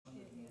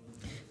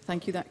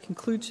Thank you. That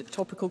concludes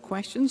topical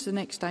questions. The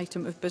next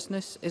item of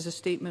business is a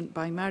statement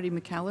by Mary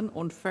McCallan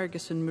on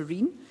Ferguson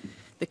Marine.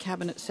 The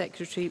Cabinet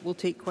Secretary will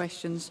take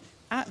questions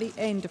at the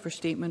end of her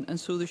statement, and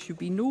so there should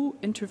be no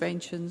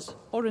interventions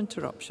or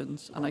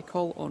interruptions. And I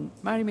call on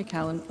Mary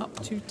McCallan.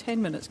 Up to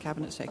 10 minutes,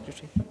 Cabinet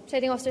Secretary.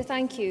 Presiding Officer,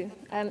 thank you.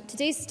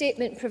 Today's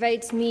statement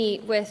provides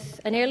me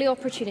with an early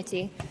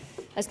opportunity,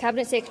 as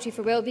Cabinet Secretary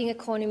for Wellbeing,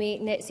 Economy,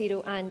 Net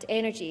Zero and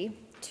Energy,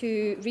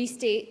 to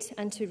restate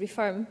and to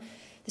reaffirm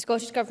the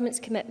Scottish Government's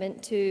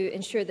commitment to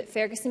ensure that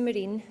Ferguson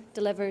Marine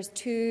delivers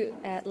two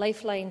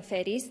lifeline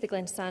ferries, the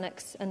Glen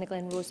Sannox and the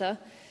Glen Rosa,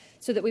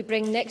 so that we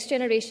bring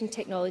next-generation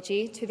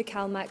technology to the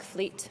CalMac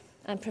fleet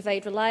and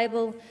provide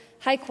reliable,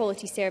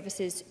 high-quality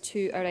services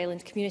to our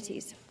island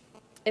communities.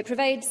 It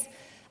provides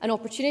an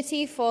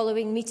opportunity,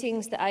 following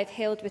meetings that I've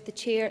held with the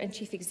Chair and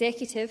Chief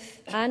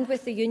Executive and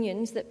with the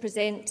unions that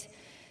present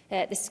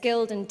the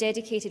skilled and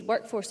dedicated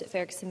workforce at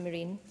Ferguson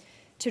Marine,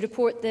 to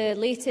report the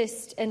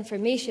latest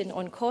information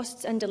on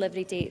costs and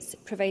delivery dates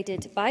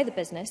provided by the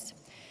business,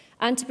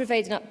 and to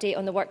provide an update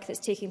on the work that's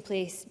taking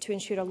place to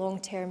ensure a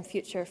long-term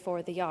future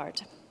for the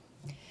yard.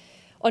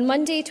 On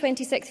Monday,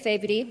 26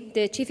 February,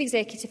 the Chief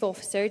Executive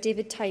Officer,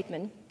 David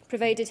Tideman,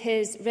 provided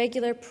his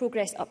regular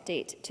progress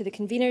update to the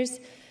conveners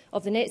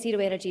of the Net Zero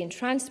Energy and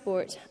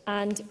Transport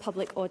and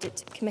Public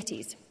Audit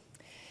Committees.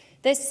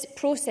 This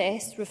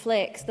process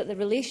reflects that the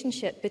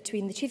relationship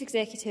between the Chief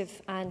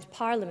Executive and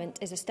Parliament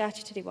is a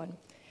statutory one.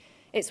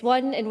 It's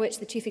one in which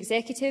the Chief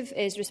Executive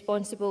is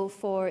responsible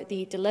for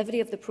the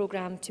delivery of the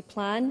programme to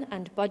plan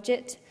and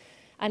budget,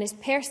 and is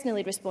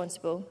personally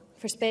responsible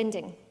for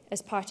spending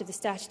as part of the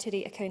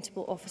statutory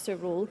accountable officer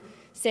role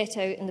set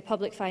out in the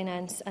Public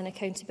Finance and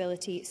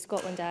Accountability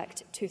Scotland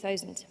Act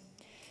 2000.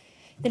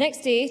 The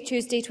next day,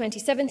 Tuesday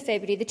 27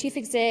 February, the Chief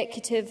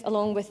Executive,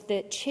 along with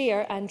the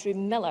Chair Andrew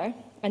Miller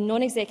and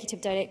Non-Executive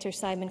Director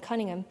Simon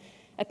Cunningham,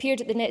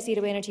 appeared at the Net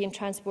Zero Energy and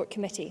Transport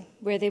Committee,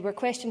 where they were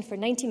questioned for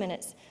 90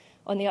 minutes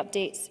on the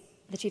updates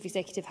the Chief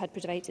Executive had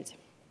provided.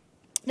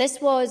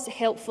 This was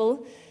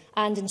helpful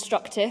and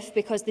instructive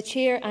because the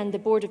Chair and the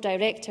Board of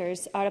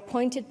Directors are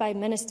appointed by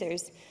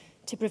ministers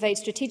to provide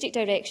strategic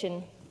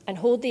direction and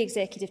hold the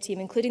executive team,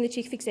 including the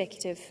Chief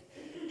Executive,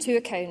 to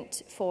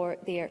account for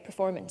their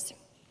performance.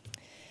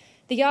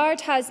 The Yard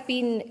has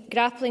been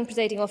grappling,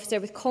 Presiding Officer,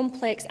 with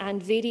complex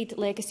and varied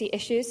legacy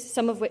issues,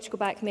 some of which go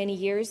back many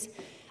years,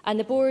 and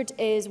the Board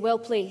is well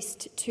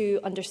placed to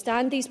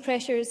understand these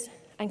pressures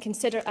and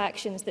consider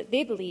actions that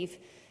they believe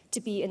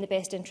to be in the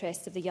best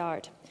interests of the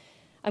Yard.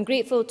 I'm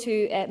grateful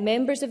to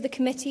members of the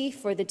committee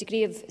for the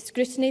degree of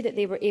scrutiny that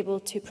they were able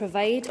to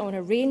provide on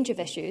a range of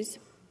issues,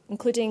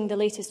 including the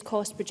latest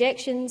cost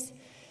projections,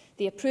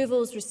 the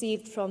approvals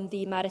received from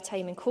the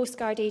Maritime and Coast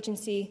Guard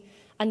Agency,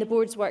 and the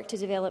Board's work to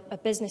develop a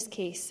business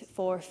case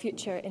for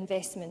future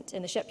investment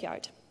in the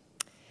shipyard.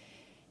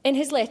 In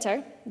his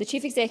letter, the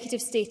Chief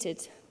Executive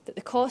stated that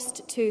the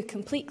cost to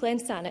complete Glen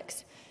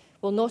Sannox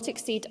will not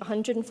exceed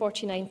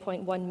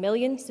 £149.1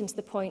 million since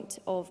the point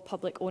of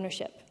public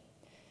ownership.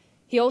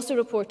 He also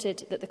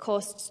reported that the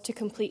costs to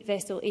complete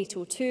vessel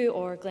 802,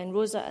 or Glen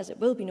Rosa as it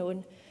will be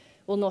known,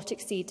 will not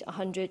exceed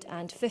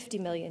 £150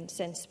 million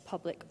since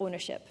public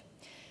ownership.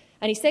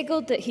 And he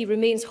signalled that he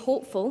remains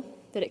hopeful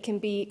that it can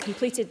be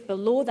completed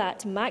below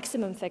that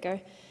maximum figure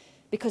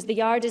because the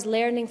Yard is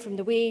learning from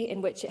the way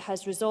in which it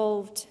has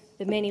resolved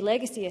the many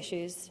legacy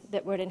issues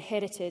that were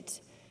inherited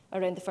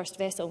around the first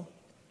vessel.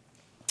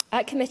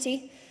 At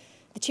committee,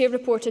 the Chair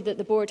reported that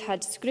the Board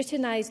had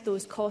scrutinised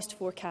those cost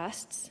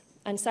forecasts,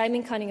 and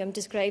Simon Cunningham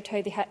described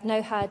how they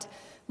now had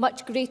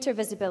much greater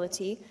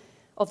visibility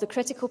of the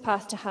critical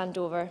path to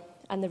handover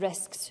and the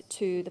risks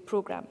to the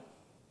programme.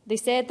 They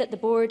said that the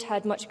Board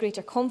had much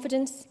greater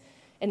confidence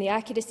in the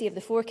accuracy of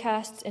the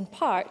forecasts, in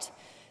part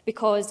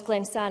because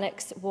Glen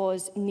Sannox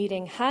was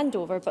nearing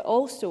handover, but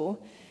also,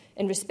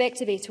 in respect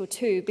of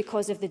 802,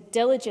 because of the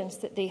diligence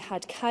that they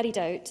had carried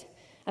out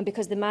and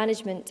because the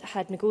management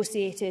had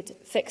negotiated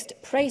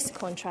fixed-price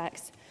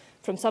contracts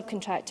from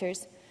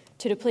subcontractors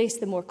to replace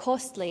the more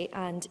costly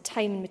and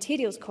time and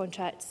materials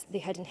contracts they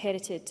had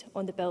inherited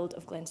on the build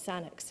of Glen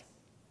Sannox.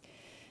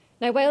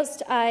 Now,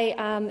 whilst I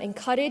am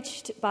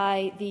encouraged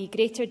by the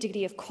greater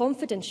degree of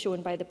confidence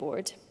shown by the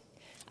Board,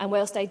 and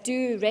whilst I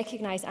do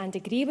recognise and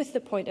agree with the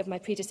point of my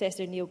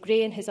predecessor Neil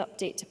Gray in his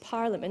update to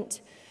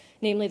Parliament,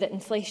 namely that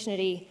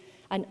inflationary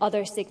and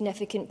other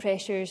significant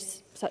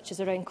pressures, such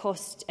as around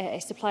cost,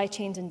 supply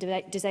chains and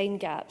design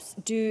gaps,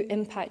 do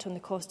impact on the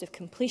cost of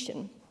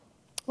completion,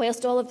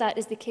 whilst all of that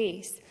is the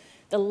case,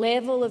 the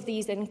level of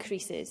these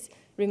increases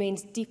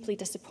remains deeply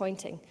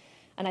disappointing,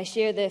 and I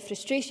share the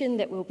frustration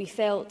that will be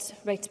felt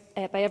by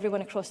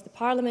everyone across the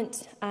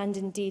Parliament and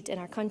indeed in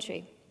our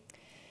country.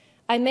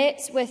 I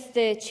met with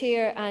the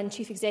Chair and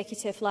Chief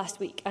Executive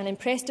last week and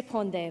impressed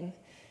upon them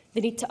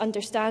the need to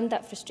understand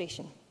that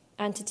frustration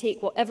and to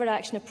take whatever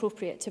action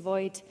appropriate to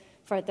avoid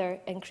further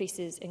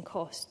increases in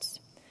costs.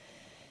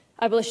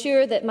 I will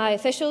assure that my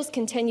officials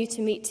continue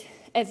to meet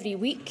every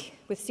week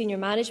with senior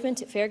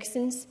management at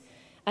Ferguson's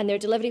and their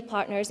delivery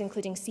partners,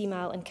 including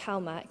CMAL and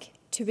CalMac,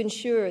 to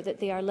ensure that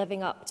they are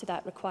living up to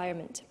that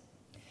requirement.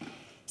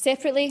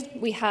 Separately,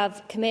 we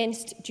have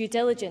commenced due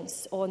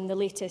diligence on the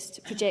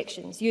latest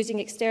projections, using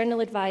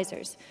external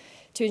advisers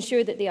to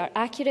ensure that they are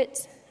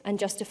accurate and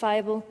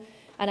justifiable,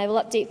 and I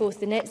will update both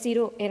the Net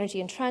Zero,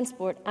 Energy and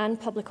Transport and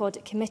Public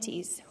Audit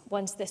Committees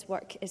once this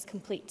work is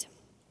complete.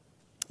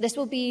 This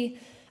will be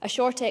a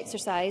short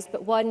exercise,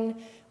 but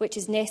one which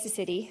is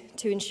necessary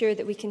to ensure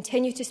that we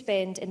continue to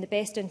spend in the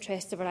best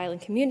interests of our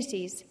island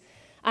communities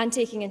and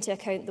taking into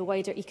account the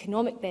wider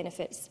economic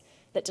benefits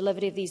that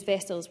delivery of these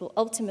vessels will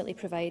ultimately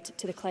provide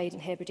to the Clyde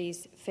and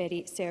Hebrides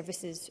ferry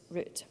services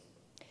route.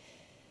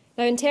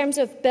 Now, in terms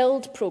of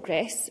build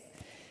progress,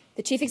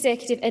 the Chief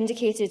Executive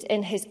indicated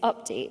in his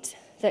update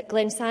that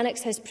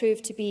Glensanix has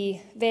proved to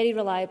be very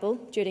reliable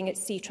during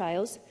its sea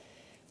trials.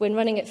 When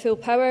running at full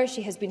power,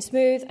 she has been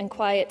smooth and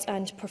quiet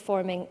and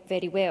performing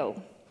very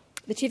well.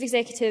 The Chief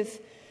Executive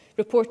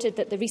reported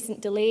that the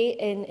recent delay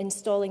in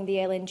installing the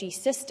LNG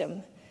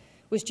system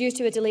was due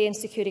to a delay in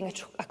securing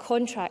a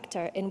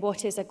contractor in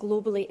what is a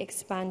globally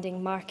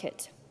expanding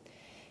market.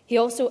 He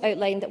also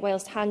outlined that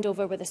whilst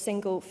handover with a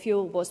single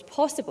fuel was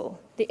possible,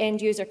 the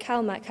end user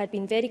CalMac had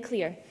been very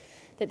clear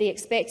that they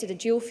expected a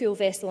dual fuel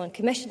vessel on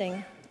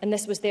commissioning, and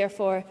this was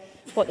therefore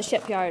what the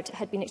shipyard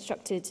had been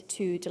instructed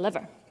to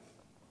deliver.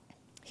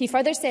 He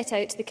further set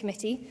out to the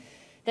committee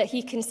that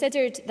he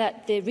considered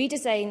that the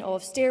redesign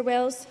of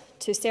stairwells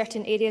to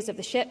certain areas of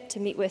the ship to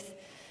meet with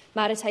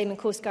Maritime and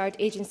Coast Guard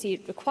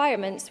agency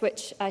requirements,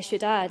 which I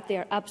should add they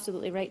are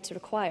absolutely right to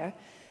require,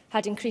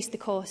 had increased the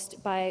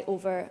cost by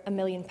over £1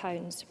 million.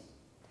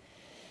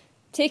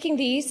 Taking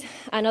these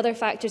and other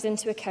factors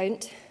into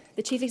account,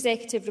 the Chief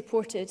Executive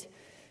reported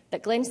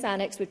that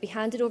Glensanix would be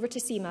handed over to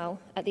CMAL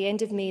at the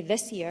end of May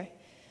this year,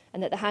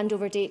 and that the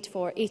handover date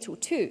for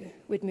 802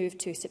 would move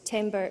to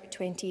September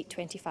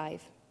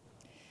 2025.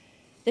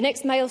 The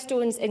next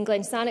milestones in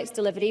Glensanix's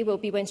delivery will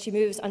be when she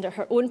moves under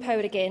her own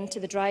power again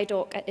to the dry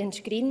dock at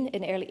Inchgreen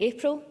in early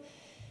April.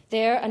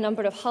 There, a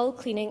number of hull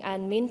cleaning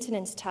and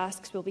maintenance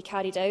tasks will be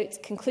carried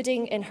out,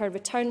 concluding in her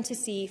return to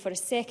sea for a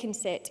second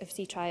set of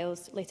sea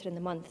trials later in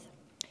the month.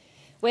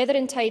 Weather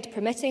and tide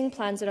permitting,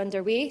 plans are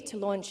underway to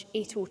launch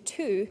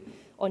 802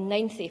 on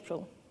 9th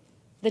April.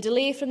 The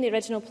delay from the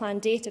original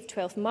planned date of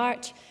 12th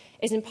March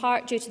is in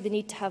part due to the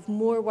need to have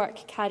more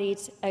work carried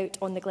out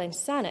on the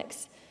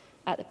Glensanix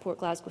at the Port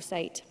Glasgow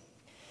site.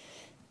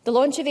 The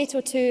launch of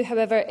 802,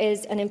 however,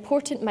 is an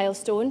important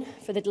milestone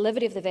for the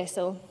delivery of the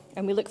vessel,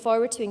 and we look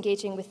forward to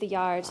engaging with the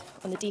yard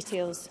on the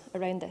details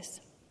around this.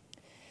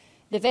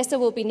 The vessel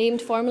will be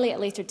named formally at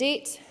a later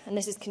date, and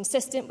this is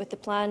consistent with the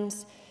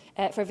plans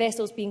for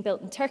vessels being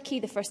built in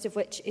Turkey, the first of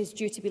which is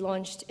due to be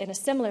launched in a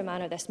similar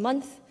manner this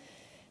month.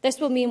 This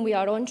will mean we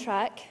are on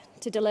track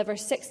to deliver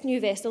 6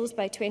 new vessels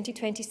by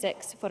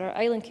 2026 for our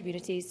island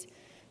communities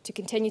to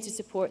continue to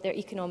support their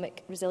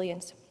economic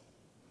resilience.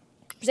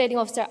 Presiding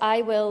Officer,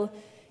 I will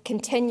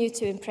continue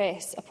to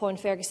impress upon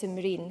Ferguson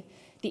Marine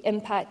the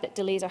impact that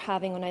delays are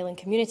having on island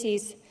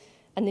communities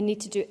and the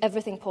need to do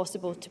everything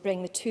possible to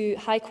bring the 2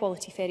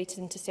 high-quality ferries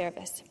into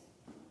service.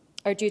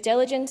 Our due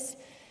diligence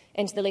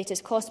into the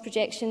latest cost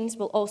projections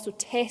will also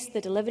test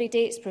the delivery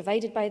dates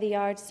provided by the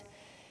yards,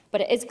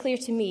 but it is clear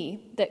to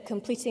me that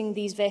completing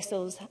these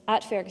vessels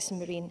at Ferguson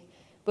Marine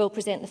will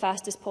present the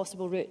fastest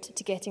possible route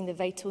to getting the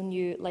vital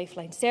new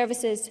lifeline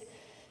services,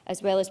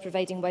 as well as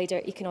providing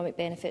wider economic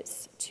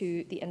benefits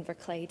to the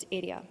Inverclyde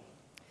area.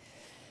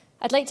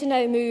 I'd like to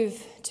now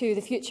move to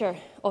the future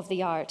of the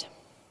yard.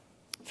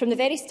 From the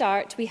very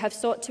start, we have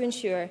sought to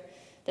ensure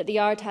that the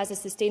yard has a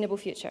sustainable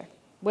future,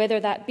 whether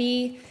that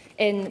be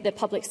in the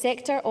public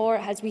sector or,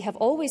 as we have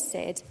always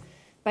said,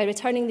 by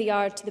returning the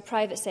yard to the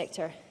private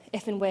sector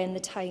if and when the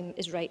time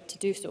is right to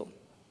do so.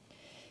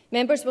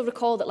 Members will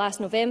recall that last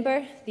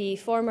November, the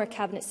former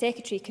Cabinet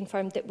Secretary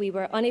confirmed that we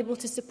were unable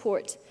to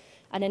support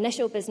an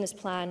initial business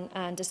plan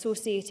and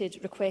associated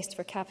request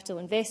for capital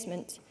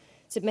investment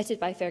submitted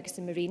by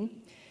Ferguson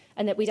Marine,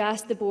 and that we'd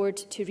asked the board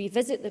to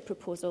revisit the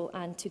proposal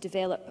and to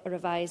develop a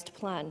revised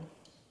plan.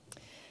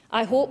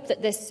 I hope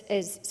that this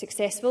is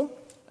successful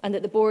and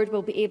that the board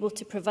will be able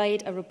to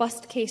provide a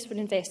robust case for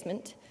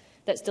investment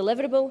that's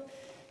deliverable,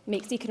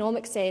 makes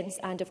economic sense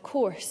and, of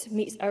course,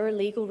 meets our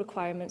legal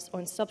requirements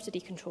on subsidy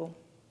control.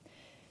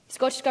 The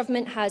Scottish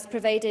Government has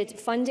provided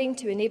funding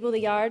to enable the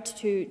yard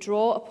to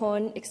draw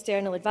upon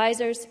external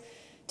advisers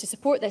to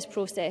support this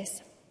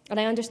process, and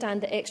I understand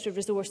that extra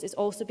resource is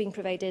also being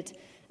provided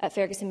at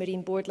Ferguson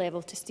Marine Board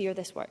level to steer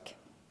this work.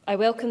 I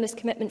welcome this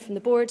commitment from the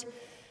board,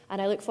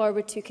 and I look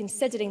forward to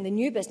considering the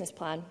new business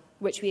plan,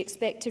 which we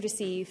expect to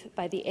receive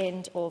by the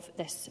end of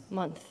this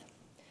month.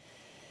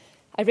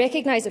 I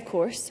recognise, of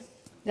course,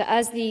 that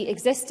as the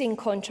existing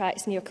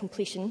contracts near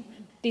completion,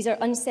 these are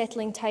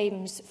unsettling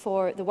times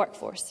for the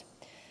workforce.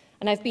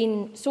 And I've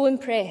been so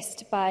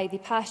impressed by the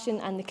passion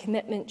and the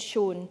commitment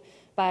shown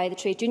by the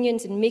trade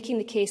unions in making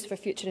the case for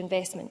future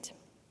investment.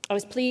 I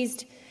was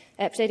pleased,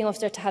 Presiding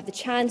Officer, to have the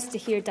chance to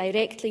hear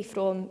directly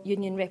from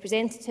union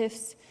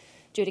representatives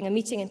during a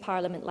meeting in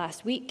Parliament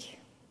last week.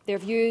 Their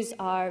views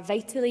are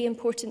vitally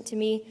important to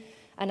me,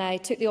 and I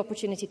took the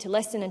opportunity to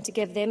listen and to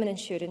give them an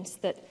assurance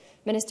that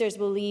Ministers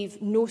will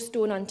leave no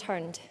stone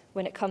unturned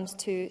when it comes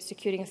to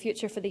securing a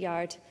future for the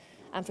yard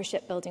and for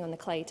shipbuilding on the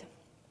Clyde.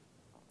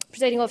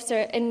 Presiding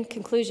Officer, in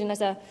conclusion,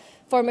 as a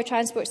former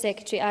Transport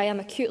Secretary, I am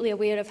acutely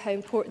aware of how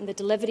important the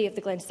delivery of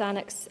the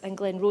Glensannox and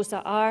Glen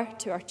Rosa are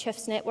to our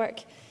CHIFS network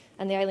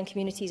and the island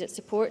communities it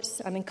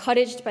supports. I'm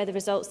encouraged by the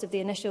results of the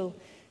initial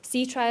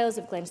sea trials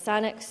of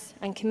Glensannox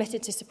and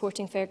committed to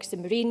supporting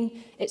Ferguson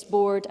Marine, its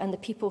board and the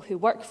people who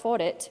work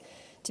for it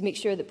to make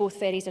sure that both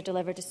ferries are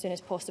delivered as soon as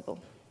possible.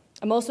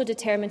 I'm also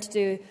determined to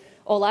do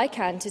all I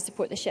can to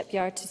support the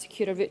shipyard to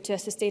secure a route to a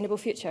sustainable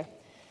future.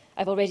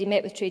 I've already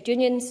met with trade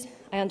unions.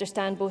 I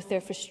understand both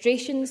their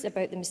frustrations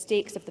about the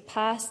mistakes of the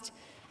past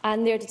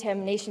and their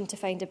determination to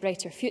find a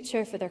brighter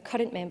future for their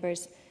current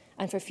members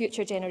and for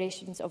future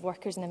generations of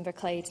workers in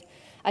Inverclyde.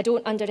 I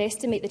don't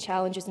underestimate the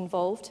challenges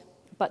involved,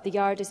 but the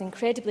yard is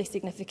incredibly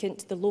significant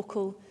to the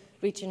local,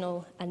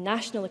 regional and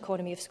national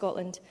economy of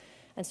Scotland,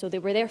 and so they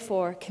were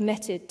therefore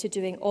committed to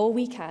doing all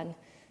we can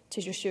to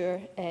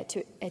ensure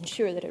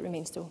that it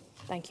remains so.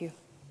 Thank you.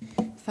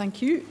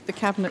 Thank you. The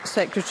Cabinet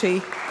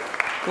Secretary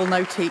will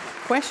now take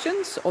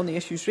questions on the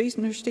issues raised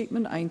in her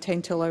statement. I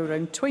intend to allow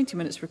around 20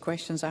 minutes for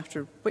questions,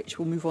 after which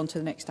we'll move on to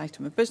the next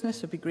item of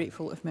business. I'd be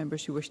grateful if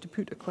members who wish to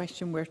put a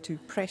question were to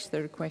press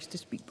their request to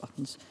speak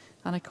buttons.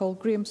 And I call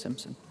Graham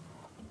Simpson.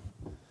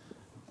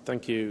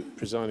 Thank you,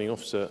 Presiding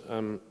Officer.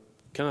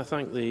 Can I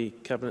thank the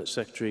Cabinet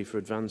Secretary for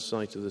advance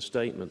sight of the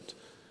statement?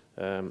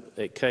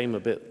 It came a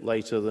bit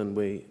later than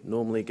we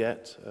normally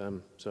get,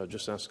 so I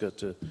just ask her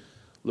to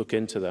look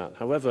into that.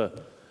 However,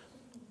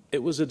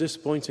 it was a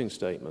disappointing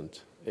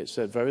statement. It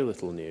said very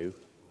little new.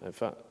 In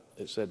fact,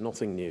 it said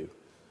nothing new.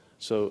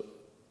 So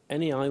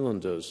any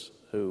islanders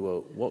who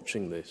are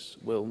watching this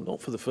will,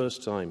 not for the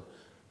first time,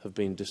 have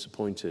been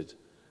disappointed,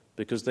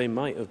 because they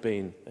might have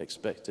been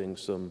expecting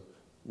some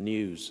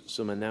news,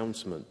 some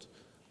announcement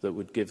that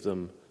would give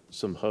them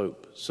some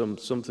hope,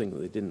 something that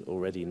they didn't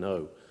already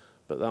know.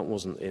 But that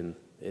wasn't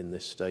in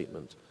this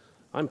statement.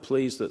 I'm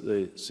pleased that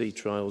the sea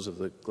trials of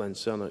the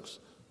Glensannox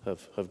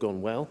have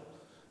gone well.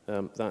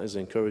 That is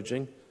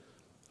encouraging.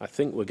 I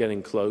think we're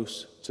getting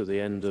close to the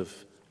end of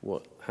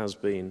what has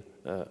been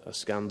a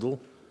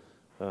scandal,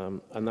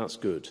 and that's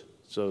good.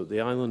 So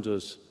the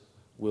islanders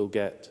will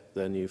get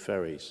their new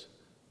ferries.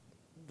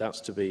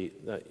 That's to be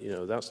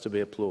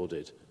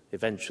applauded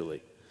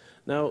eventually.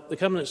 Now, the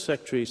Cabinet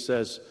Secretary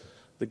says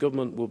the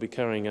government will be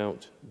carrying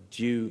out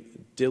due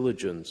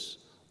diligence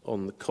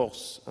on the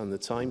costs and the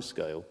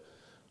timescale,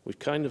 which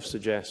kind of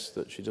suggests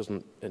that she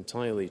doesn't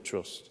entirely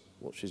trust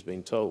what she's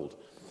been told.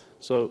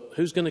 So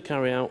who's going to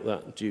carry out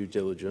that due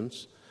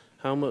diligence?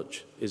 How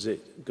much is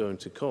it going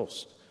to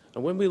cost?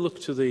 And when we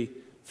look to the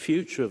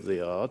future of the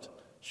yard,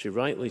 she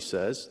rightly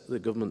says the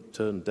government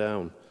turned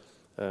down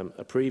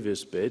a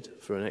previous bid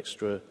for an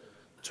extra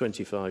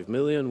 25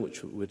 million,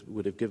 which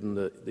would have given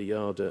the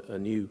yard a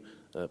new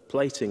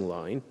plating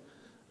line.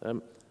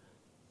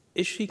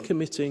 Is she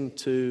committing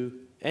to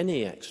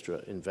any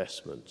extra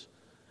investment?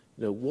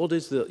 You know, what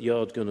is the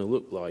yard going to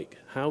look like?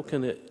 How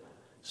can it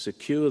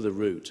secure the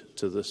route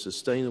to the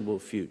sustainable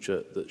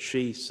future that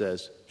she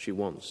says she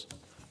wants?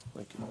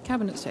 Thank you.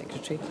 Cabinet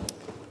Secretary.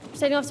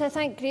 Presiding Officer, I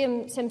thank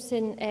Graham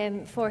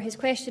Simpson for his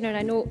question, and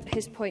I note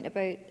his point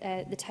about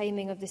the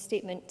timing of the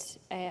statement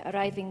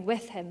arriving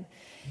with him.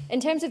 In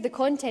terms of the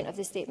content of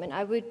the statement,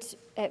 I would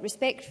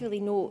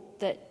respectfully note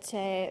that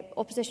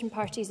opposition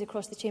parties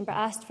across the Chamber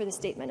asked for the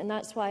statement, and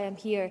that's why I'm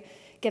here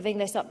giving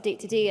this update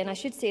today, and I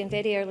should say in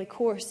very early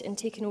course in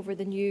taking over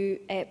the new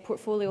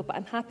portfolio, but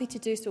I'm happy to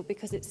do so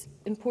because it's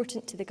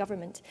important to the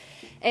government.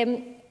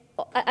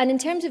 And in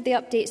terms of the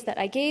updates that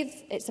I gave,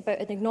 it's about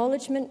an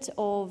acknowledgement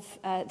of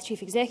the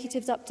Chief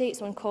Executive's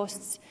updates on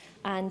costs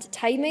and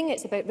timing.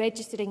 It's about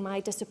registering my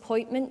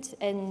disappointment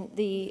in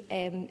the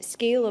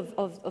scale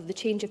of the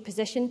change of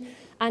position,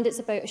 and it's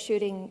about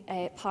assuring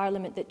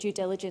Parliament that due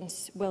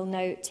diligence will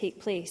now take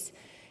place.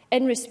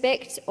 In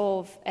respect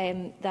of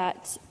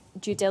that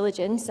due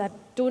diligence, I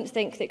don't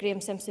think that Graham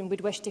Simpson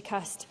would wish to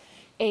cast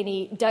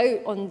any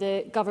doubt on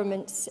the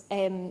government's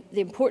the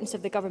importance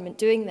of the government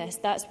doing this.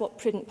 That's what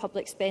prudent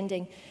public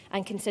spending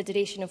and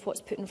consideration of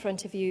what's put in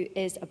front of you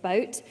is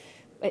about.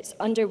 It's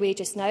underway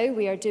just now.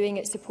 We are doing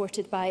it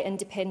supported by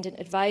independent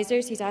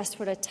advisers. He's asked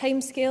for a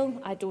timescale.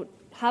 I don't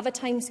have a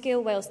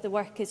timescale whilst the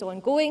work is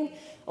ongoing,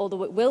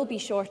 although it will be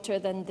shorter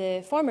than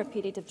the former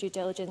period of due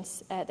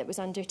diligence that was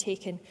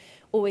undertaken,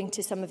 owing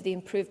to some of the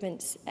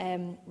improvements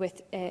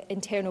with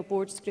internal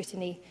board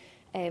scrutiny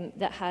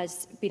that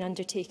has been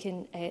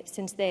undertaken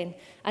since then.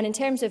 And in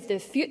terms of the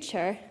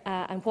future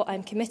and what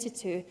I'm committed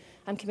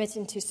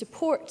to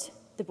support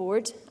the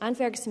board and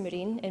Ferguson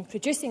Marine in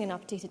producing an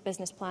updated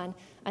business plan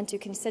and to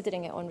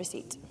considering it on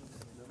receipt.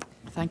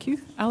 Thank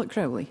you. Alec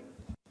Crowley.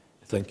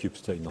 Thank you,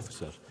 Presiding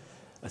Officer.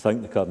 I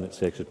thank the Cabinet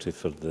Secretary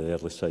for the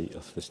early sight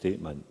of the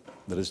statement.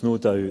 There is no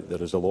doubt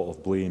there is a lot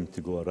of blame to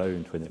go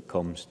around when it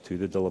comes to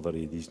the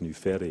delivery of these new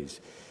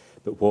ferries.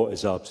 But what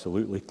is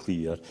absolutely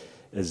clear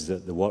is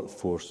that the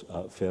workforce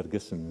at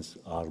Ferguson's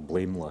are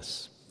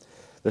blameless.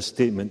 This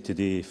statement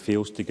today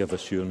fails to give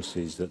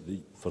assurances that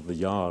for the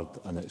yard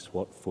and its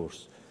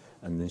workforce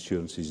and the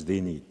assurances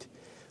they need.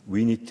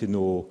 We need to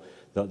know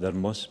that there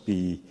must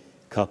be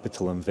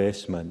capital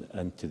investment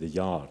into the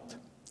yard.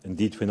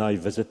 Indeed, when I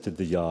visited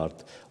the yard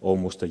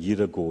almost a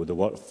year ago, the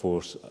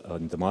workforce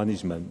and the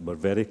management were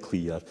very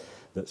clear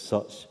that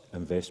such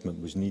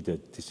investment was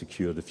needed to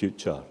secure the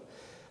future.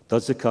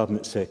 Does the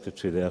Cabinet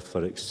Secretary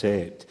therefore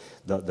accept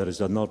that there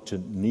is an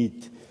urgent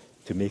need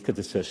to make a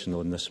decision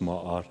on this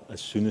matter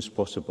as soon as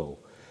possible?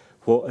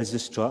 What is the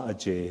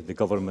strategy the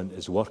Government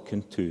is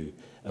working to,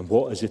 and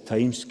what is the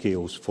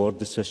timescales for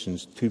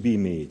decisions to be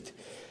made?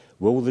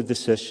 Will the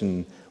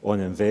decision on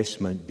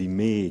investment be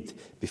made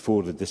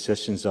before the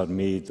decisions are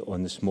made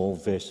on the small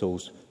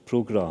vessels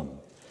programme?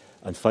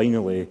 And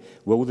finally,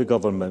 will the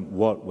Government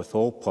work with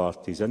all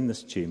parties in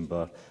this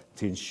chamber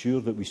to ensure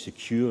that we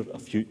secure a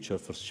future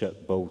for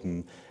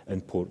shipbuilding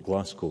in Port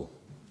Glasgow?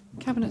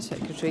 Cabinet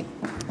Secretary.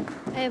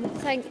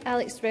 Thank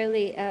Alex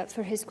Rowley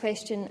for his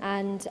question,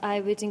 and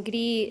I would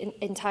agree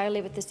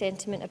entirely with the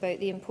sentiment about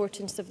the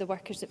importance of the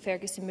workers at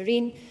Ferguson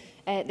Marine,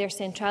 their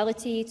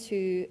centrality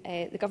to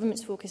the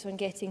Government's focus on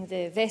getting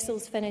the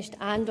vessels finished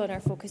and on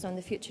our focus on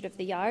the future of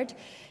the yard.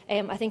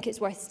 I think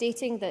it's worth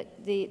stating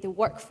that the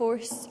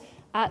workforce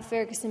at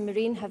Ferguson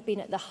Marine have been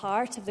at the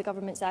heart of the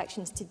Government's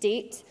actions to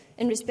date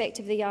in respect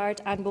of the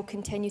yard, and will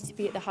continue to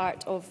be at the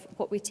heart of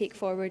what we take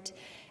forward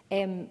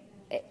in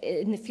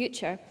the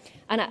future.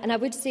 And I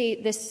would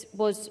say this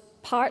was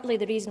partly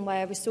the reason why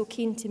I was so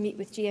keen to meet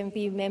with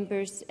GMB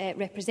members'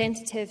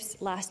 representatives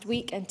last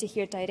week and to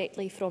hear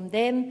directly from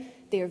them,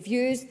 their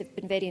views. They've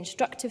been very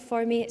instructive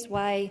for me. It's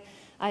why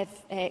I've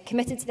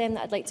committed to them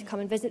that I'd like to come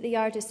and visit the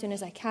yard as soon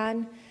as I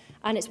can.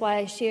 And it's why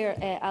I share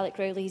Alec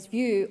Rowley's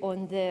view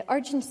on the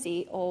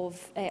urgency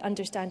of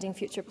understanding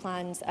future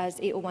plans as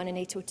 801 and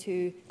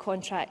 802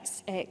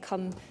 contracts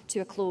come to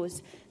a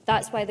close.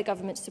 That's why the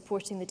Government is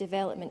supporting the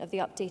development of the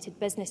updated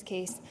business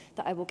case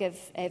that I will give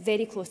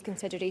very close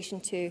consideration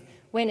to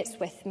when it's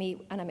with me,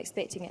 and I'm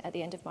expecting it at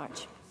the end of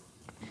March.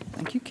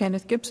 Thank you.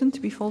 Kenneth Gibson, to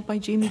be followed by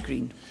Jamie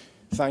Green.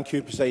 Thank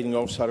you, Presiding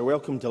Officer. I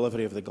welcome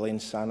delivery of the Glen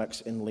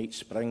Sannox in late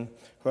spring.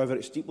 However,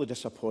 it's deeply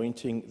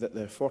disappointing that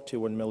the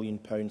 £41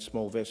 million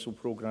small vessel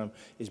programme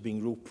is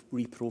being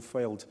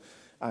reprofiled,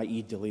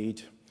 i.e.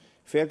 delayed.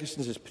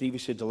 Ferguson's has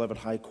previously delivered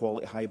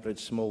high-quality hybrid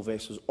small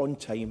vessels on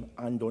time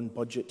and on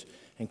budget,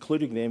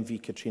 including the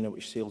MV Katrina,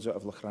 which sails out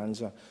of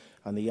Lachranza,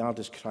 and the yard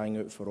is crying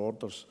out for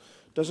orders.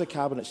 Does the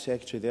Cabinet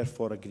Secretary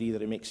therefore agree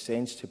that it makes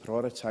sense to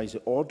prioritise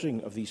the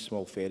ordering of these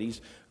small ferries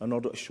in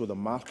order to show the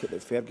market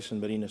that Ferguson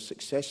Marine has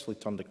successfully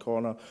turned a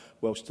corner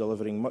whilst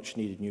delivering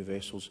much-needed new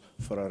vessels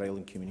for our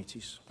island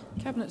communities?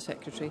 Cabinet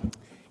Secretary.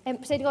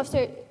 Presiding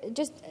Officer,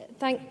 just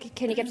thank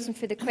Kenny Gibson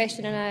for the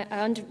question, and I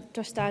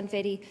understand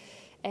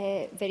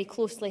very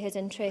closely his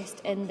interest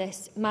in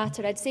this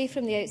matter. I'd say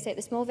from the outset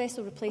the small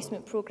vessel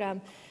replacement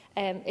programme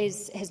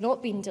has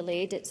not been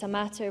delayed. It's a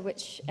matter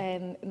which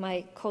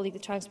my colleague, the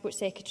Transport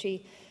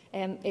Secretary,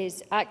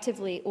 is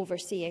actively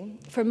overseeing.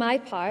 For my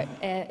part,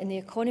 in the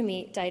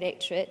Economy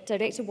Directorate,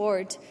 direct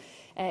award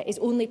is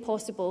only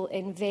possible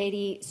in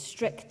very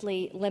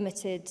strictly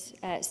limited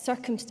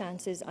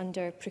circumstances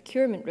under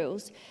procurement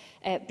rules.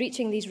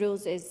 Breaching these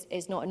rules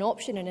is not an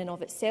option in and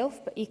of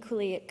itself, but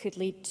equally it could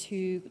lead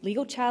to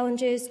legal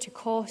challenges, to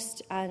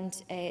cost and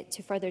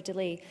to further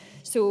delay.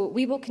 So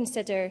we will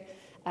consider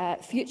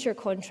future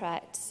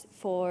contracts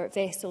for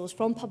vessels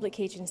from public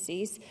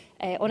agencies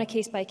on a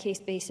case-by-case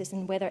basis,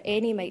 and whether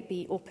any might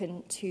be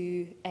open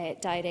to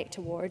direct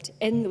award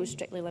in those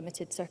strictly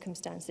limited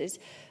circumstances.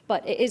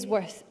 But it is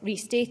worth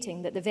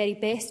restating that the very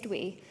best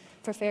way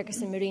for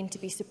Ferguson Marine to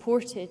be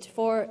supported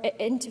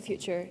into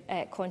future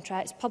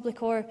contracts,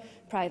 public or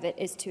private,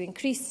 is to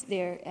increase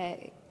their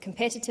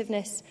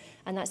competitiveness,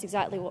 and that's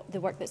exactly what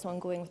the work that's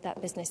ongoing with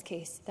that business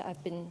case that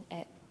I've been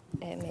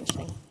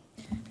mentioning.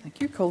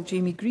 Thank you. Call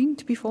Jamie Green,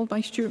 to be followed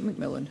by Stuart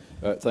McMillan.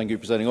 Thank you,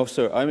 Presiding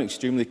Officer. I'm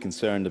extremely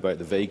concerned about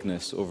the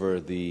vagueness over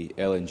the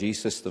LNG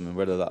system and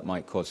whether that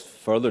might cause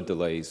further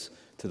delays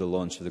to the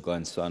launch of the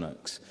Glen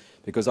Sannox.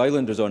 Because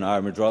islanders on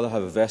Ireland would rather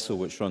have a vessel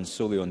which runs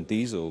solely on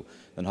diesel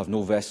than have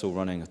no vessel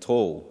running at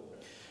all.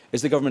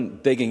 Is the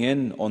Government digging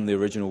in on the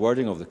original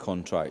wording of the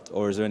contract,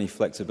 or is there any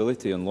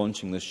flexibility on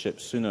launching this ship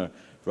sooner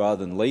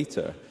rather than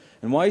later?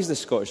 And why is the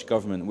Scottish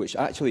Government, which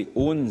actually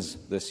owns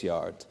this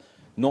yard,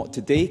 not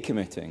today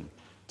committing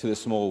to the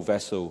small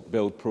vessel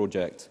build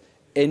project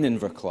in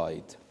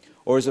Inverclyde?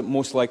 Or is it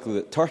most likely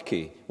that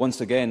Turkey, once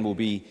again, will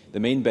be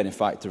the main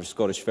benefactor of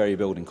Scottish ferry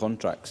building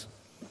contracts?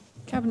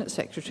 Cabinet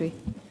Secretary.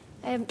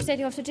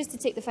 Presiding Officer, just to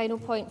take the final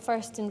point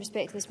first in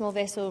respect to the small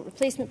vessel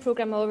replacement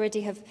programme, I already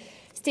have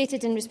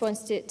stated in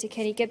response to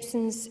Kenny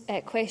Gibson's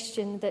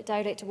question that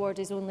direct award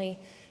is only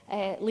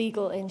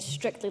legal in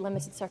strictly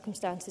limited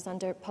circumstances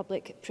under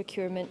public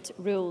procurement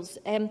rules.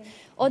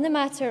 On the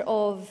matter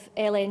of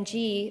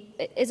LNG,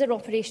 it is an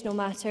operational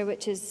matter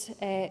which is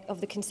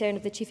of the concern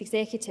of the Chief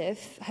Executive.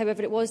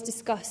 However, it was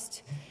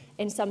discussed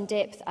in some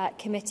depth at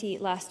committee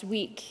last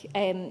week.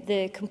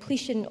 The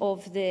completion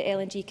of the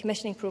LNG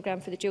commissioning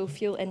programme for the dual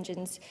fuel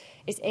engines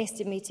is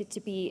estimated to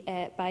be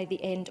by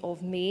the end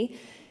of May.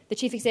 The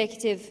Chief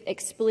Executive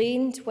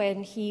explained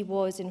when he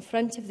was in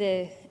front of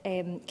the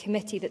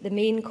committee that the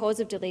main cause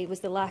of delay was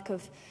the lack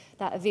of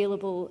that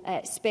available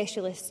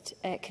specialist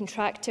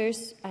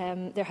contractors.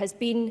 There has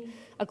been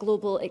a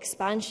global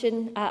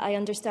expansion, I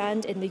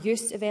understand, in the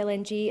use of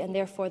LNG, and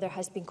therefore there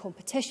has been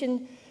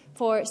competition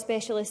for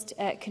specialist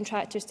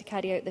contractors to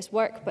carry out this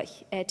work. But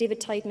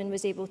David Tideman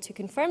was able to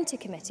confirm to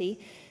committee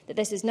that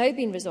this has now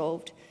been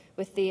resolved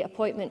with the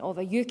appointment of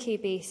a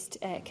UK-based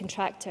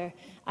contractor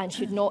and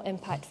should not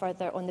impact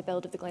further on the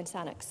build of the Glen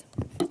Sannox.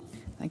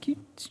 Thank you.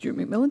 Stuart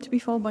McMillan, to be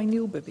followed by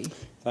Neil Bibby.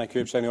 Thank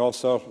you, Presiding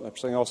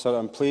Officer.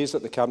 I'm pleased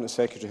that the Cabinet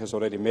Secretary has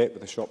already met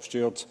with the shop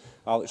stewards,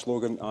 Alex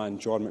Logan and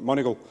John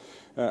McMonigal,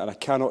 and I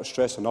cannot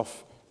stress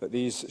enough that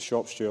these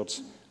shop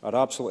stewards are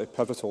absolutely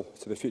pivotal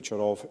to the future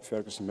of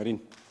Ferguson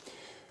Marine.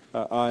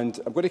 And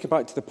I'm going to come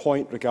back to the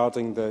point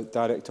regarding the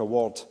direct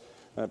award,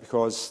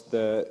 because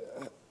the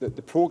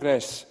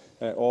progress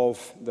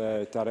of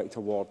the direct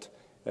award,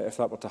 if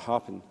that were to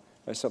happen,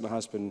 it certainly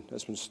has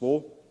been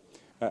slow,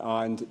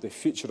 and the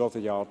future of the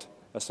yard,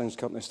 as things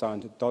currently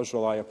stand, does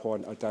rely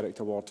upon a direct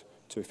award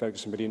to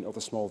Ferguson Marine of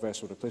the small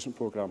vessel replacement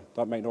programme.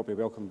 That might not be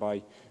welcomed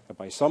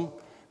by some,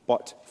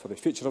 but for the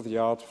future of the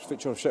yard, for the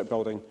future of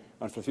shipbuilding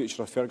and for the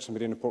future of Ferguson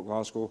Marine and Port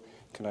Glasgow,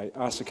 can I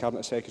ask the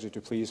Cabinet Secretary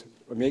to please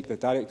make the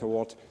direct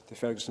award to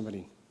Ferguson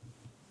Marine?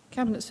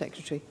 Cabinet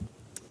Secretary.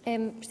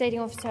 Presiding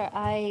Officer,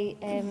 I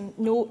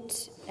note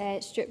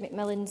Stuart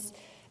McMillan's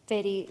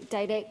very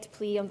direct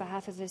plea on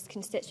behalf of his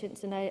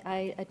constituents, and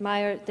I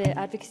admire the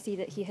advocacy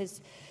that he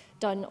has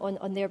done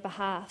on their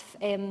behalf.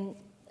 In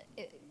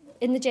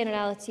the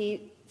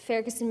generality,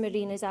 Ferguson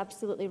Marine is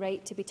absolutely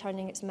right to be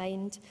turning its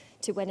mind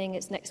to winning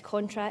its next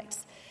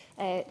contracts.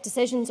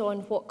 Decisions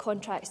on what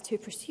contracts to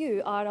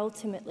pursue are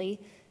ultimately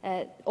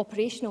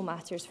operational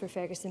matters for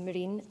Ferguson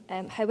Marine.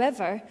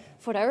 However,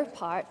 for our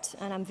part,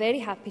 and I'm very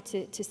happy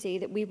to say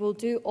that we will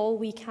do all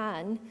we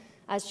can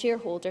as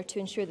shareholder to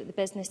ensure that the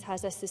business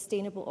has a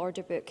sustainable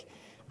order book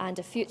and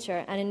a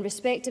future. And in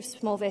respect of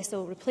small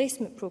vessel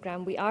replacement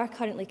programme, we are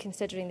currently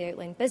considering the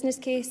outline business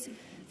case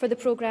for the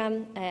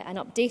programme. An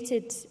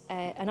update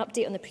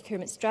on the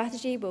procurement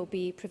strategy will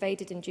be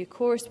provided in due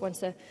course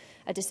once a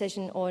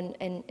decision on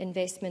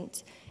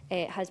investment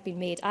has been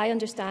made. I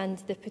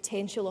understand the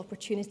potential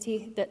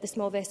opportunity that the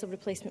small vessel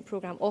replacement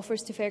programme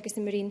offers to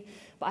Ferguson Marine,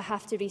 but I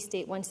have to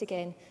restate once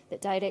again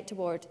that direct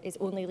award is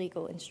only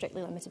legal in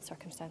strictly limited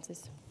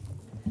circumstances.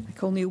 I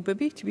call Neil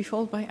Bibby, to be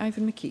followed by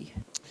Ivan McKee.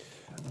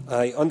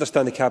 I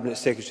understand the Cabinet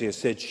Secretary has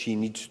said she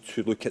needs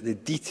to look at the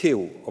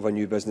detail of a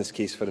new business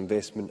case for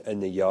investment in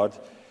the yard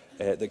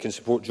that can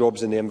support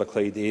jobs in the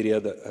Inverclyde area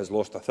that has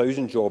lost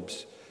 1,000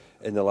 jobs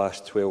in the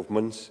last 12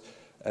 months.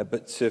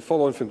 But to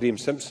follow on from Graeme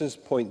Simpson's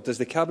point, does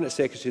the Cabinet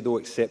Secretary, though,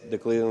 accept the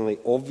glaringly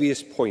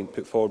obvious point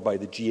put forward by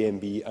the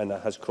GMB and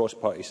that has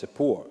cross-party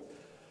support,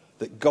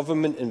 that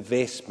government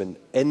investment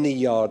in the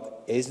yard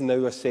is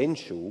now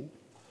essential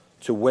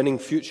to winning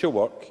future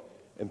work,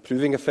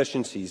 improving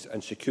efficiencies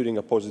and securing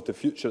a positive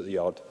future at the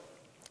yard?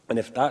 And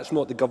if that's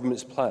not the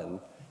government's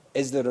plan,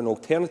 is there an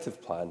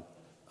alternative plan,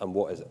 and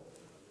what is it?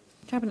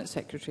 Cabinet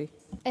Secretary.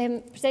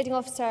 Presiding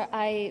Officer,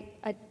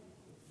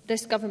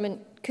 this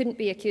government couldn't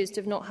be accused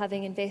of not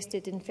having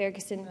invested in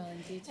Ferguson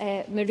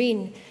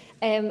Marine.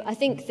 I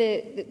think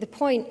the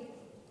point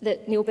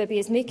that Neil Bibby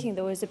is making,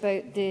 though, is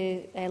about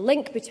the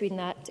link between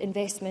that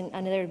investment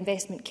and their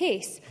investment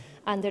case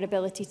and their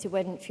ability to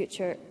win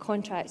future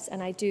contracts.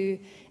 And I do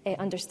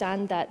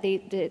understand that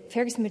the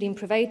Ferguson Marine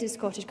provided the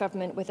Scottish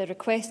Government with a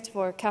request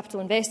for capital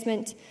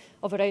investment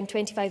of around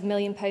 £25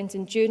 million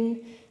in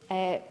June,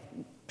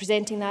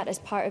 presenting that as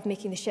part of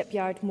making the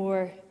shipyard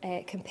more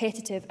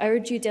competitive. Our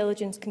due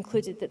diligence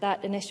concluded that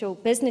that initial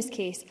business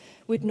case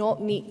would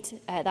not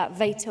meet that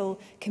vital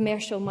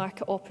commercial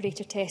market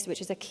operator test,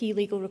 which is a key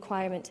legal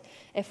requirement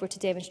if we're to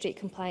demonstrate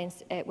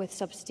compliance with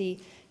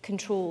subsidy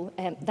control.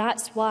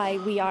 That's why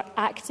we are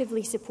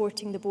actively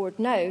supporting the board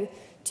now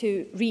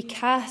to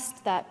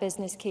recast that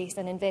business case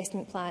and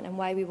investment plan, and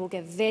why we will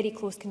give very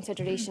close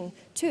consideration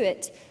to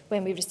it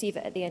when we receive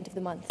it at the end of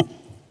the month.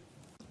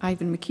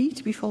 Ivan McKee,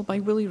 to be followed by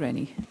Willie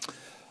Rennie.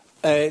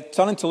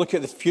 Turning to look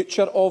at the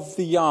future of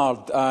the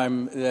yard,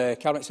 the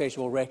Cabinet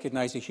Secretary will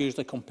recognise a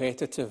hugely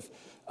competitive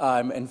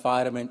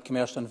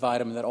commercial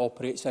environment that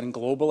operates in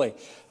globally.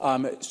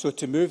 So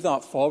to move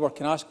that forward,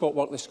 can I ask what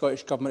work the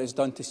Scottish Government has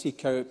done to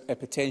seek out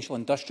potential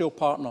industrial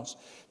partners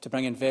to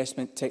bring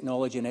investment,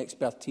 technology and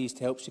expertise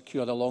to help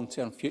secure the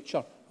long-term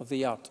future of the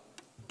yard?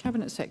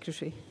 Cabinet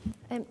Secretary.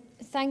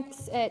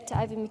 Thanks to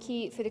Ivan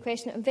McKee for the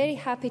question. I'm very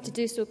happy to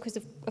do so because,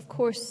 of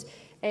course,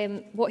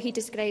 what he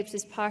describes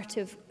as part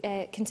of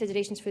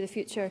considerations for the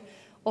future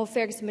of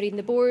Ferguson Marine.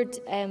 The board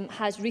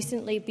has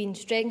recently been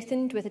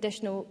strengthened with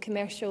additional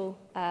commercial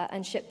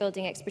and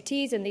shipbuilding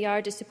expertise, and the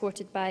yard is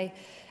supported by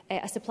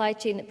a supply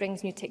chain that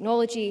brings new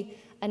technology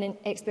and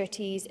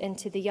expertise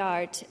into the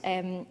yard.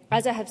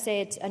 As I have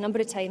said a number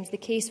of times, the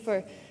case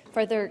for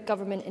further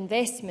government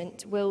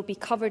investment will be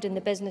covered in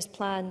the business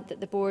plan that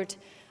the board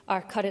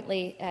are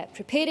currently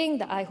preparing,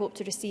 that I hope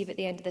to receive at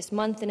the end of this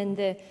month. And in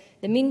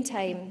the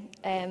meantime,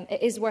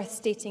 it is worth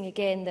stating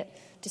again that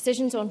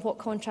decisions on what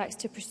contracts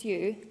to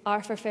pursue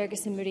are for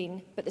Ferguson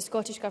Marine, but the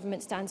Scottish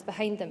Government stands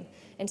behind them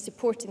in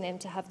supporting them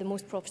to have the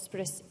most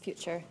prosperous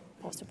future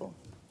possible.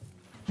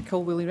 I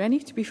call Willie Rennie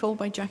to be followed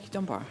by Jackie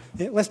Dunbar.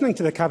 Listening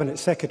to the Cabinet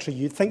Secretary,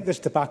 you'd think this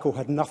debacle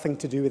had nothing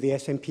to do with the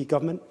SNP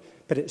government,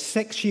 but it's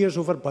 6 years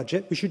over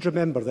budget. We should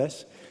remember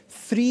this.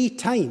 Three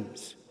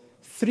times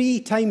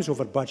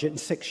over budget and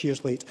 6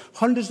 years late.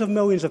 Hundreds of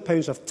millions of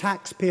pounds of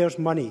taxpayers'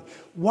 money.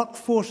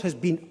 Workforce has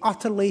been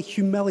utterly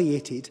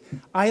humiliated.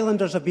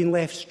 Islanders have been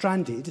left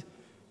stranded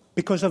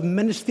because of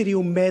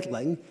ministerial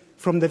meddling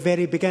from the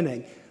very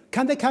beginning.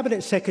 Can the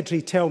Cabinet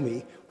Secretary tell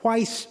me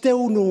why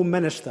still no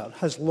minister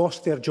has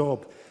lost their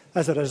job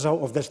as a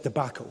result of this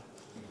debacle?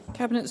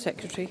 Cabinet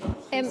Secretary.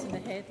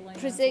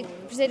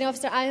 Presiding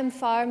Officer, I am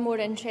far more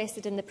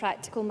interested in the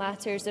practical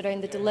matters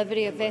around the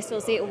delivery of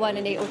vessels 801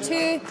 and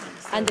 802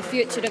 and the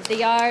future of the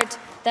yard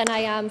than I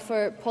am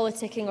for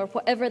politicking or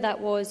whatever that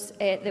was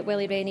that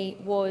Willie Rennie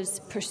was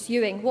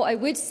pursuing. What I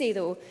would say,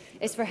 though,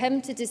 is for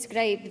him to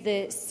describe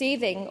the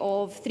saving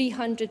of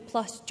 300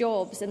 plus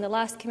jobs in the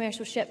last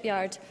commercial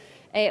shipyard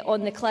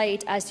on the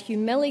Clyde as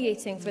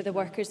humiliating for the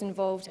workers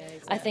involved,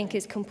 I think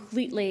is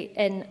completely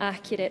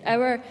inaccurate.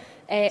 Our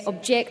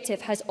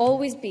objective has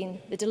always been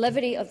the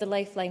delivery of the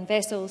lifeline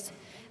vessels,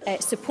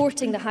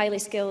 supporting the highly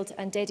skilled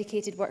and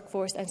dedicated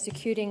workforce and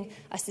securing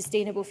a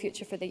sustainable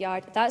future for the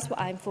yard. That's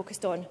what I'm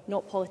focused on,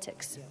 not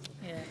politics.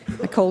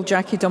 I call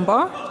Jackie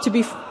Dunbar to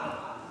be...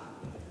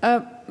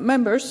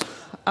 members,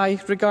 I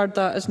regard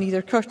that as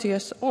neither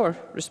courteous or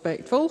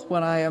respectful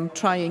when I am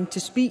trying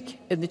to speak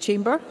in the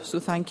chamber, so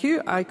thank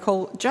you. I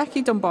call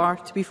Jackie Dunbar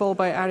to be followed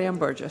by Ariane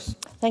Burgess.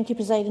 Thank you,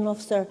 Presiding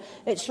Officer.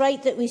 It's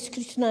right that we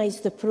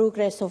scrutinise the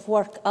progress of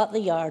work at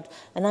the yard,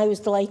 and I was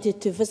delighted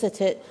to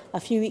visit it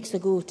a few weeks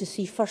ago to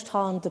see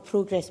first-hand the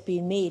progress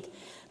being made.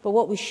 But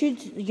what we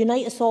should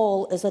unite us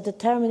all is a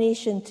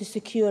determination to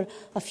secure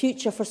a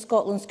future for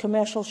Scotland's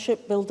commercial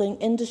shipbuilding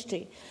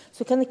industry.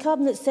 So can the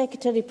Cabinet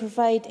Secretary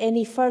provide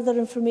any further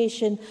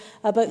information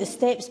about the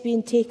steps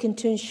being taken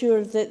to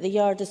ensure that the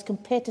yard is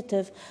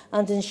competitive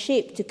and in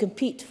shape to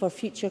compete for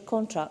future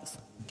contracts?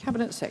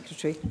 Cabinet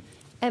Secretary.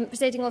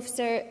 Presiding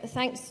Officer,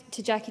 thanks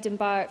to Jackie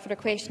Dunbar for her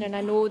question, and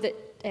I know that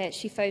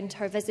she found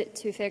her visit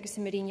to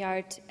Ferguson Marine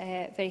Yard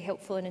very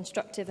helpful and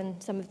instructive,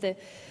 and some of the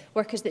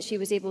workers that she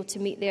was able to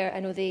meet there, I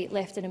know they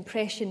left an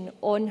impression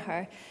on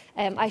her.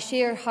 I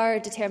share her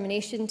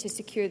determination to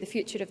secure the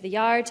future of the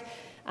yard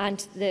and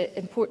the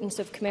importance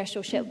of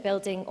commercial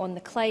shipbuilding on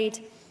the Clyde.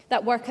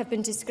 That work I've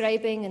been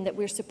describing and that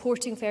we're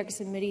supporting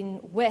Ferguson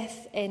Marine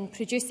with in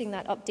producing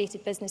that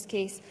updated business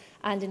case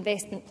and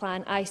investment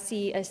plan, I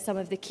see as some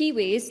of the key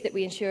ways that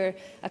we ensure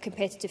a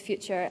competitive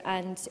future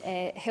and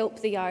help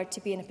the yard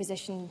to be in a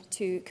position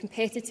to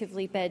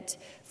competitively bid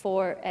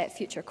for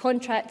future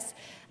contracts.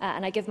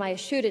 And I give my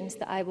assurance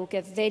that I will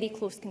give very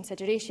close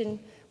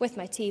consideration with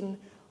my team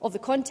of the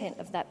content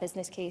of that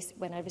business case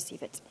when I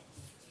receive it.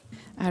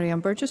 Ariane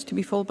Burgess to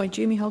be followed by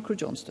Jamie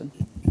Halcrow-Johnston.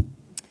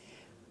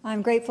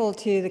 I'm grateful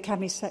to the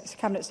Cabinet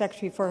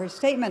Secretary for her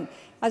statement.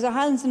 As a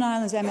Highlands and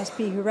Islands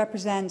MSP who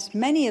represents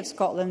many of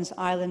Scotland's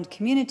island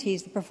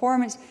communities, the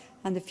performance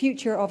and the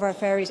future of our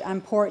ferries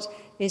and ports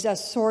is a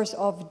source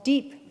of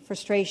deep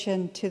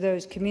frustration to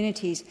those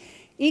communities.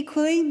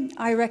 Equally,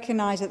 I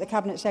recognise that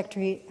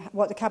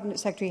what the Cabinet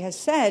Secretary has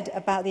said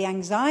about the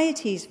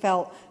anxieties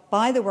felt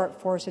by the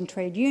workforce and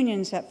trade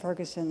unions at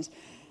Ferguson's.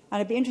 And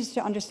I'd be interested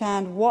to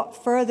understand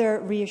what further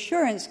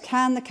reassurance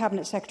can the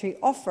Cabinet Secretary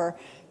offer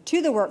to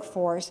the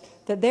workforce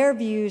that their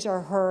views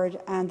are heard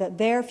and that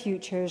their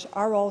futures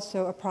are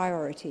also a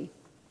priority.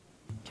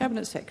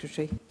 Cabinet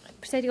Secretary.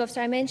 Presiding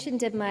Officer, I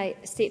mentioned in my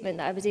statement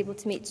that I was able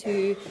to meet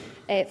two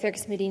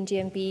Ferguson Marine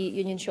GMB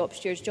union shop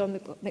stewards, John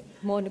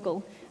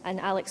McMonigal and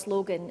Alex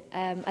Logan,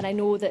 and I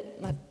know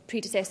that my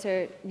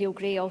predecessor Neil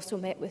Gray also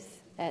met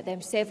with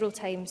them several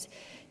times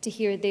to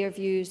hear their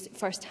views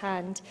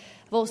firsthand.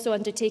 I've also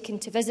undertaken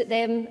to visit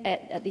them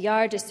at the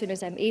yard as soon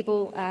as I'm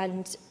able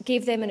and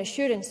gave them an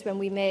assurance when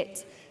we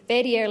met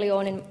very early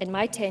on in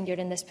my tenure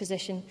in this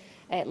position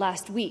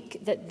last week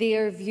that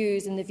their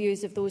views and the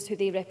views of those who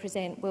they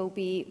represent will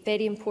be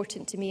very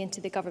important to me and to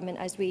the Government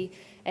as we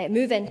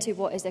move into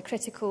what is a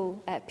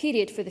critical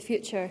period for the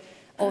future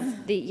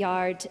of the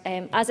yard.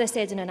 As I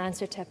said in an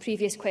answer to a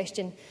previous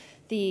question,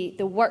 the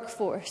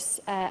workforce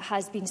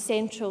has been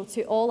central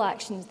to all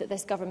actions that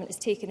this Government has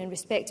taken in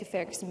respect of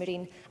Ferguson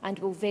Marine and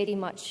will very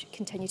much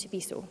continue to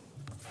be so.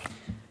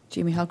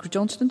 Jamie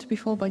Halcrow-Johnston to be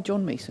followed by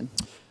John Mason.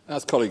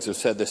 As colleagues have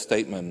said, this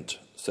statement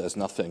says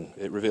nothing.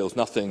 It reveals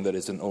nothing that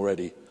isn't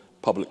already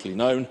publicly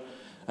known,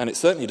 and it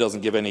certainly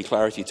doesn't give any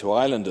clarity to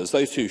islanders,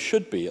 those who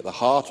should be at the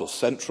heart or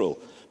central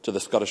to the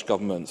Scottish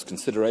Government's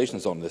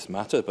considerations on this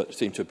matter, but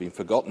seem to have been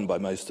forgotten by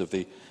most of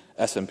the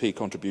SNP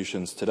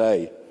contributions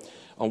today,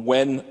 on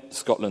when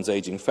Scotland's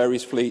ageing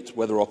ferries fleet,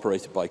 whether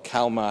operated by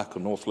CalMac or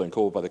Northlink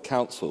or by the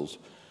councils,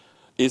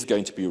 is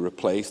going to be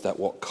replaced, at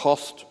what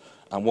cost,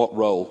 and what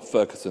role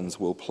Ferguson's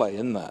will play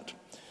in that.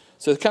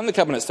 So can the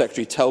Cabinet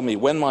Secretary tell me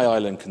when my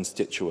island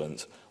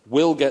constituents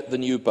will get the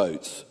new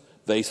boats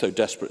they so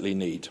desperately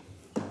need?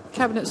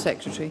 Cabinet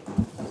Secretary.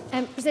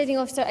 Presiding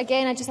Officer,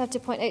 again, I just have to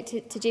point out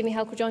to Jamie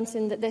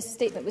Halcrow-Johnson that this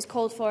statement was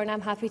called for, and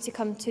I'm happy to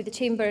come to the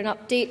Chamber and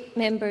update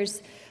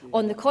members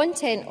on the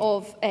content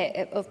of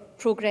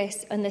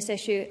progress on this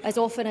issue as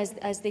often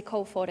as they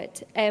call for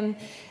it.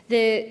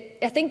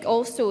 I think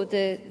also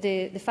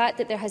the fact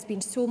that there has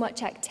been so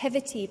much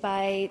activity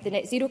by the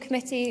Net Zero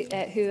Committee,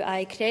 who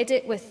I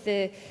credit with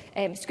the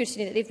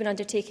scrutiny that they've been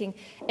undertaking,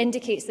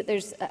 indicates that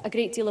there's a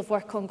great deal of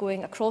work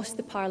ongoing across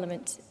the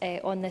Parliament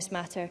on this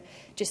matter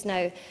just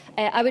now.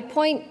 I would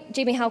point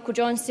Jamie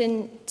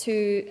Halcrow-Johnson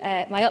to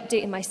my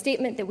update in my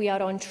statement that we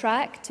are on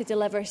track to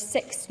deliver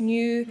 6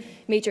 new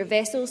major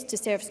vessels to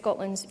serve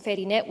Scotland's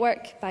ferry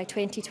network by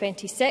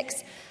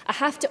 2026. I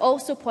have to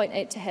also point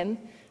out to him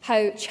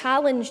how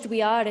challenged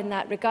we are in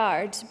that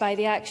regard by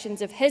the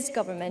actions of his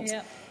government,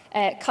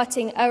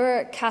 cutting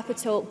our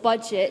capital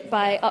budget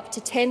by up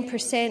to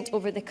 10%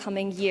 over the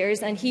coming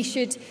years, and he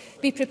should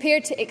be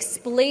prepared to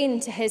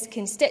explain to his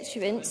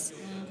constituents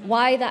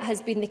why that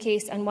has been the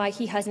case and why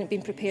he hasn't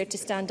been prepared to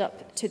stand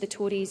up to the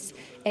Tories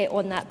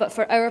on that. But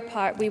for our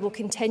part, we will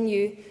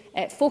continue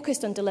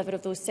focused on delivery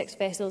of those 6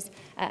 vessels,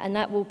 and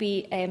that will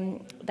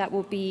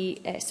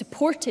be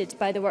supported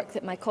by the work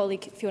that my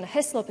colleague Fiona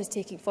Hislop is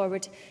taking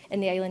forward in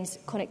the Islands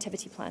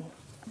Connectivity Plan.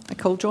 I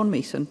call John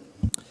Mason.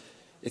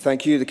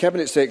 Thank you. The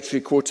Cabinet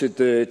Secretary quoted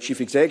the Chief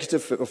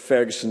Executive of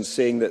Ferguson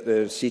saying that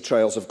the sea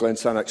trials of Glen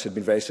Sannox had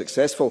been very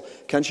successful.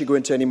 Can she go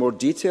into any more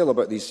detail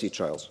about these sea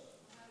trials?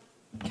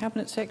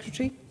 Cabinet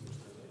Secretary.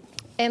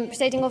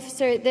 Presiding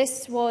Officer,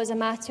 this was a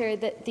matter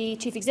that the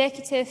Chief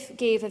Executive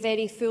gave a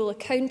very full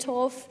account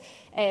of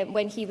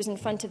when he was in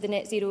front of the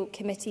Net Zero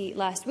Committee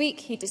last week.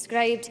 He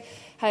described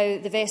how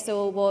the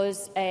vessel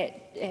was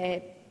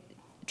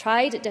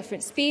tried at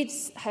different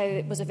speeds, how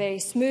it was a very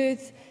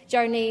smooth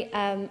journey,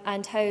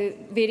 and how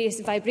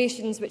various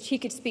vibrations which he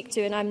could speak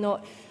to, and I'm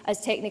not as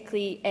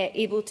technically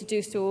able to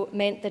do so,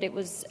 meant that it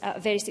was a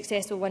very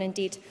successful one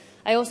indeed.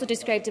 I also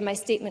described in my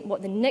statement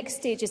what the next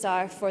stages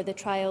are for the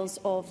trials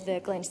of the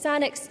Glen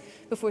Sannox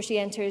before she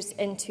enters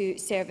into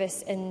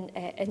service in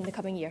the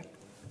coming year.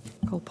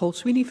 Call Paul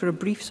Sweeney for a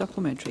brief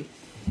supplementary.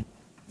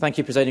 Thank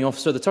you, Presiding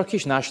Officer. The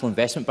Turkish National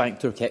Investment Bank,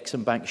 Turk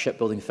Exim Bank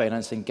Shipbuilding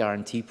Financing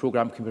Guarantee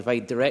Programme can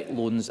provide direct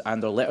loans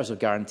and or letters of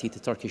guarantee to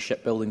Turkish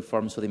shipbuilding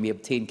firms so they may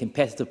obtain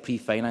competitive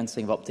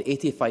pre-financing of up to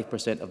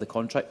 85% of the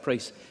contract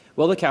price.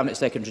 Will the Cabinet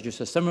Secretary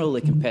introduce a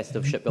similarly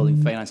competitive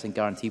shipbuilding financing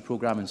guarantee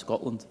programme in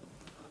Scotland?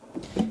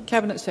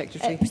 Cabinet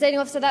Secretary. Presiding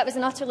Officer, that was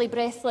an utterly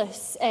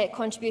breathless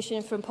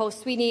contribution from Paul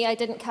Sweeney. I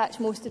didn't catch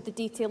most of the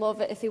detail of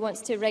it. If he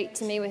wants to write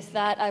to me with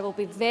that, I will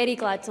be very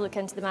glad to look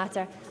into the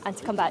matter and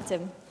to come back to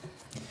him.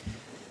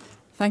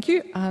 Thank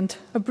you. And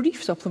a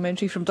brief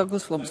supplementary from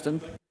Douglas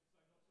Lumsden.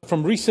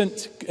 From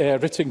recent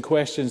written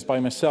questions by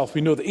myself,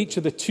 we know that each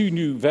of the 2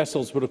 new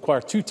vessels will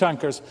require 2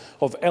 tankers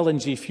of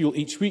LNG fuel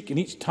each week, and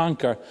each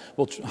tanker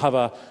will have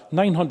a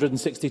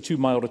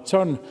 962-mile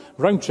return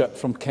round trip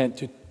from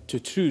Kent to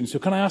Troon. So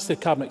can I ask the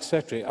Cabinet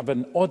Secretary if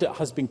an audit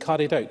has been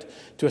carried out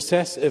to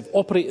assess if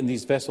operating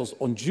these vessels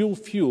on dual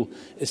fuel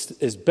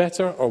is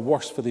better or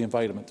worse for the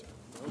environment?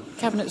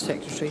 Cabinet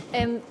Secretary.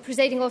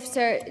 Presiding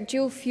Officer,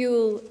 dual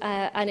fuel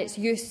and its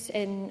use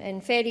in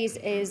ferries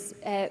is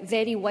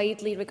very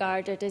widely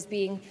regarded as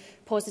being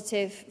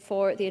positive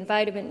for the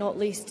environment, not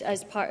least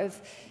as part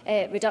of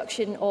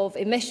reduction of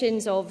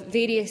emissions of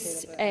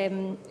various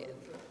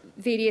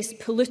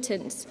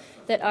pollutants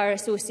that are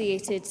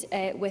associated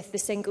with the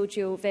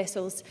single-dual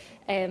vessels.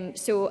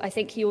 So I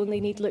think you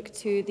only need look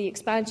to the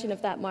expansion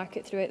of that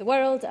market throughout the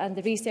world and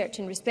the research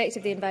in respect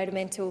of the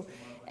environmental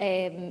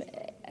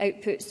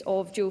outputs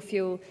of dual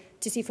fuel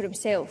to see for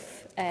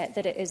himself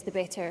that it is the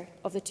better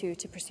of the 2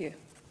 to pursue.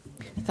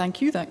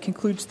 Thank you. That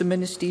concludes the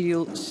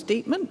ministerial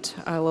statement.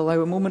 I'll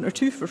allow a moment or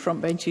 2 for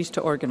front benches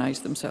to organise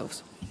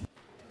themselves.